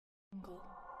Hello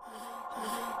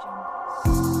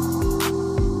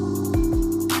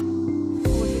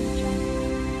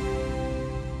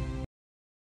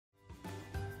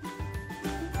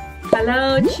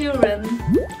children,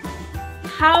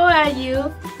 how are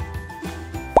you?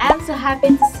 I'm so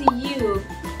happy to see you.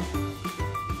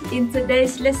 In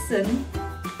today's lesson,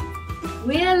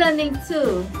 we are learning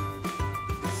to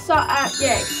sort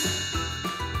objects.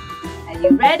 Are you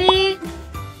ready?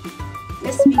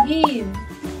 Let's begin.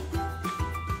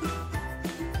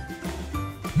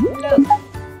 Look,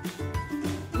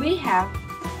 we have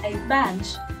a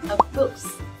bunch of books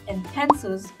and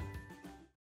pencils.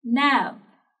 Now,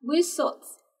 we sort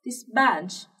this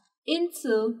bunch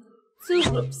into two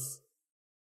groups,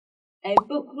 a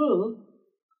book group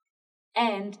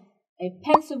and a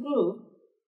pencil group.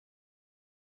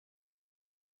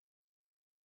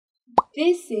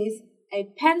 This is a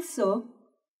pencil.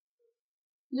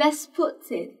 Let's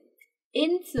put it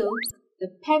into the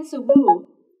pencil group.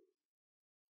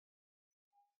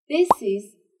 This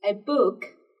is a book.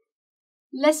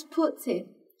 Let's put it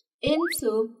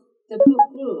into the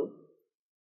book group.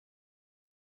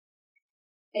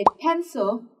 A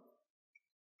pencil.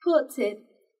 Put it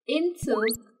into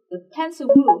the pencil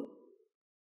group.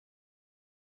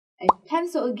 A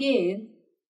pencil again.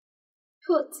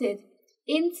 Put it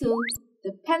into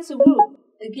the pencil group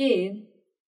again.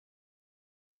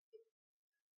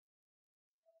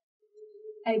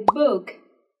 A book.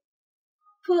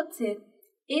 Put it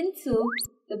into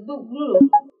the book group.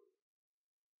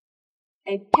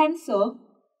 A pencil.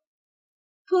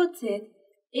 Put it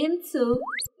into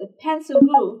the pencil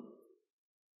group.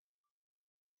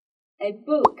 A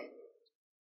book.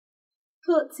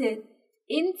 Put it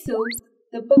into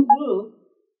the book group.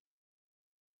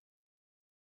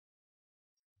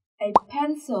 A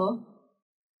pencil.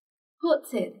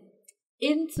 Put it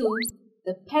into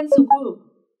the pencil group.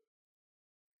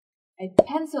 A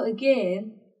pencil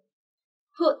again.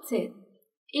 Put it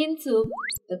into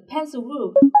the pencil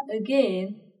group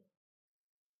again.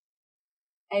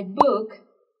 A book.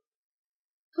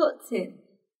 Put it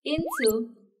into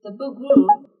the book group.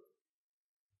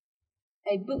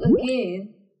 A book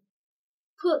again.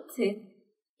 Put it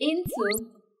into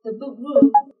the book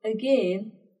group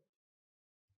again.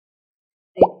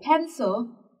 A pencil.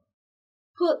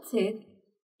 Put it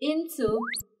into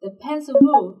the pencil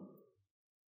group.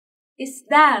 It's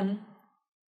done.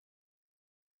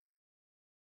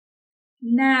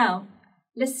 Now,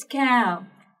 let's count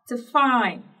to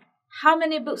find how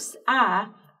many books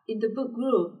are in the book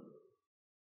group.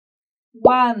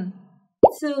 1,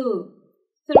 2,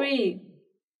 3,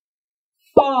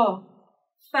 4,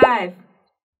 5.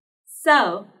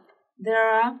 So, there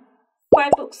are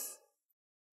 5 books.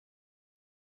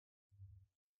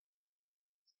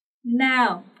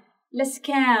 Now, let's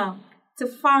count to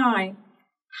find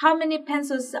how many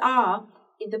pencils are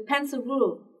in the pencil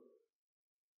group.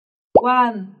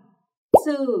 1,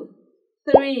 2,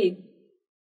 3,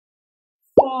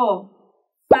 4,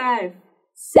 5,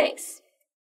 6,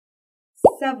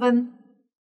 7.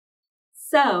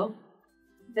 So,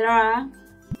 there are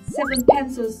 7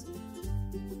 pencils.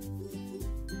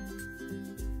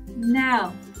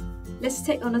 Now, let's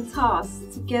take on a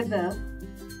task together.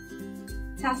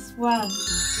 Task 1.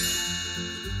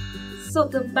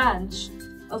 Sort the bunch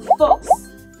of forks,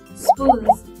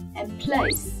 spoons, and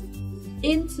plates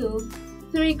into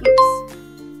 3 groups: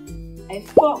 a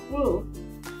fork group,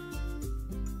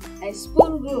 a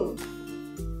spoon group,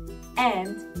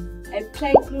 and a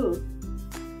plate group.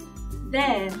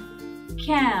 Then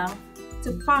count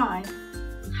to find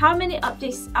how many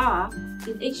objects are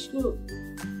in each group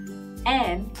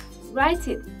and write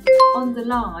it on the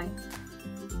line.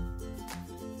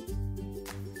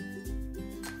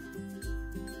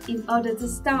 In order to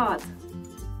start,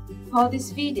 pause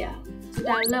this video to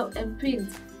download and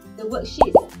print the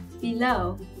worksheet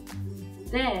below.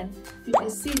 Then, with your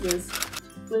scissors,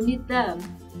 we'll need them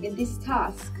in this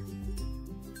task.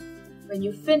 When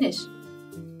you finish,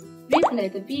 replay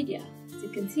the video to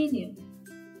continue.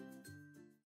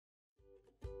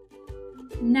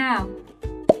 Now,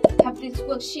 have this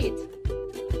worksheet.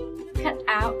 Cut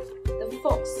out the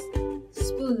forks,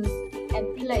 spoons,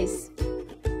 and plates.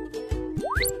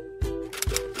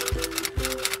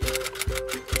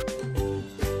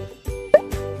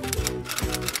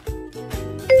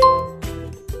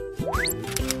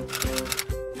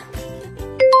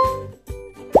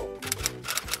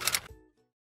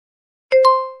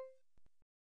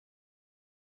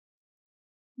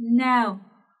 Now,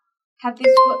 have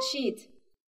this worksheet.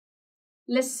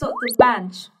 Let's sort the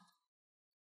bunch.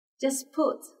 Just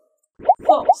put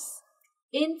forks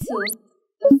into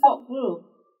the fork group.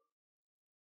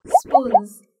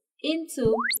 spoons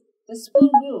into the spoon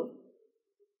group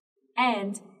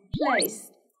and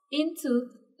place into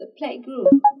the plate group.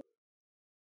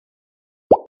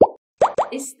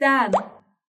 It's done.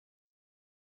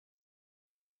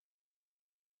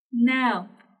 Now,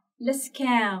 let's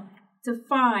count to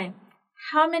find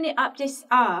how many objects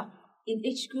are in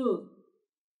each group.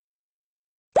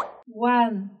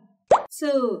 1,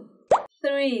 2,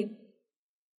 3,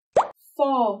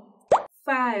 4,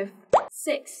 5,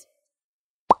 6,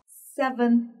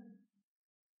 7.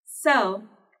 So,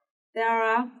 there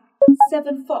are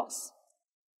 7 forks.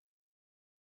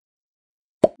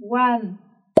 1,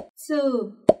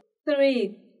 2,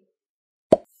 3,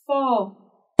 4,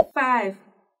 5.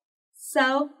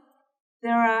 So,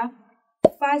 there are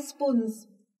 5 spoons.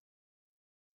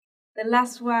 The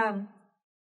last one.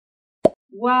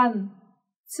 1,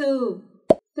 2,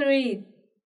 3,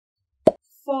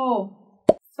 4,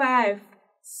 5,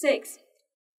 6,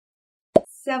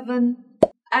 7,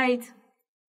 8.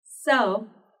 So,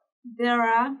 there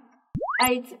are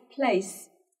 8 plates.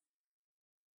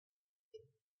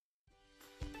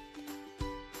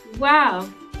 Wow!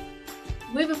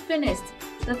 We've finished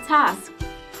the task.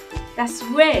 That's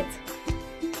great!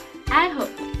 I hope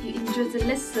you enjoyed the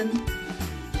lesson.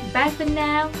 Bye for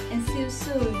now and see you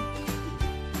soon.